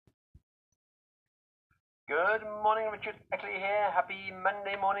Good morning, Richard Eckley here. Happy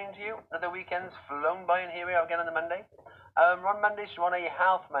Monday morning to you. Another weekend's flown by, and here we are again on the Monday. We're on Monday, so we're on a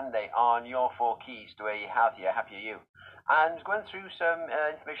health Monday on your 4 keys to a healthier, happier you. And going through some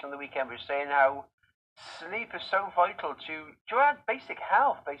information on the weekend, we're saying how sleep is so vital to our basic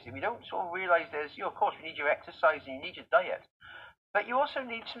health. Basically, we don't sort of realise of course, you need your exercise and you need your diet. But you also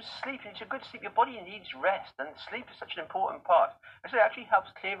need some sleep. You need some good sleep. Your body needs rest, and sleep is such an important part. So it actually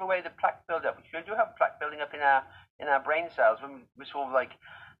helps clear away the plaque buildup. We do have plaque building up in our brain cells when we sort of like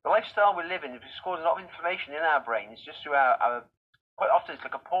the lifestyle we live in. It causes a lot of inflammation in our brains just through our quite often it's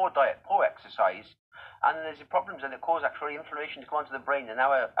like a poor diet, poor exercise, and then there's the problems that cause actually inflammation to go onto the brain, and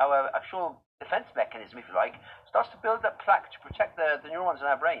our actual defense mechanism, if you like, starts to build up plaque to protect the neurons in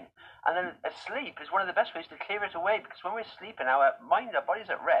our brain. And then sleep is one of the best ways to clear it away, because when we're sleeping, our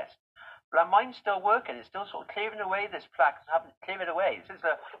body's at rest, but our mind's still working. It's still sort of clearing away this plaque, clear it away. This is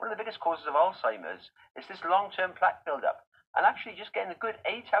one of the biggest causes of Alzheimer's. It's this long-term plaque buildup. And actually just getting a good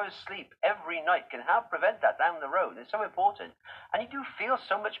 8 hours sleep every night can help prevent that down the road. It's so important. And you do feel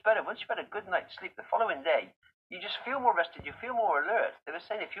so much better. Once you've had a good night's sleep the following day, you just feel more rested, you feel more alert. They were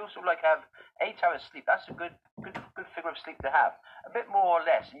saying if you sort of like have 8 hours sleep, that's a good figure of sleep to have. A bit more or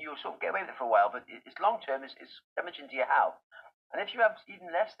less, and you'll sort of get away with it for a while, but it's long term, it's damaging to your health. And if you have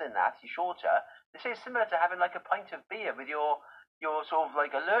even less than that, you're shorter, they say it's similar to having like a pint of beer with your sort of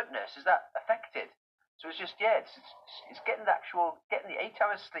like alertness. Is that affected? So it's just, it's getting the 8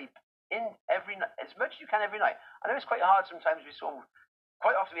 hours sleep in every night, as much as you can every night. I know it's quite hard sometimes.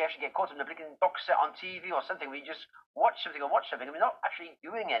 Quite often we actually get caught in a blinking box set on TV or something. We just watch something, and we're not actually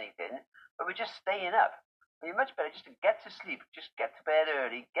doing anything, but we're just staying up. And you're much better just to get to sleep, just get to bed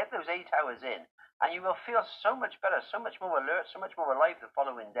early, get those 8 hours in, and you will feel so much better, so much more alert, so much more alive the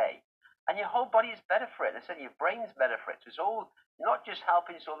following day. And your whole body is better for it. And certainly your brain's better for it. So it's all not just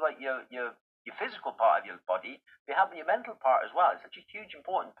helping sort of like your physical part of your body, but helping your mental part as well. It's such a huge,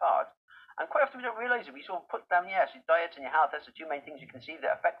 important part. And quite often we don't realise it. We sort of put down, your diet and your health, that's the two main things you can see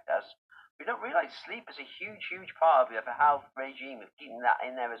that affect us. We don't realise sleep is a huge, huge part of your health regime, of keeping that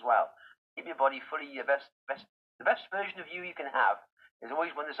in there as well. Keep your body fully the best version of you can have. There's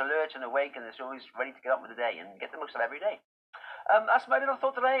always one that's alert and awake and that's always ready to get on with the day and get the most of every day. That's my little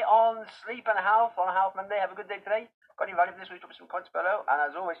thought today on sleep and health on a Health Monday. Have a good day today. Got any value from this week? Drop some comments below. And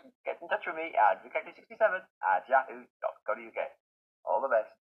as always, get in touch with me at rickeckley67@yahoo.co.uk. All the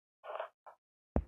best.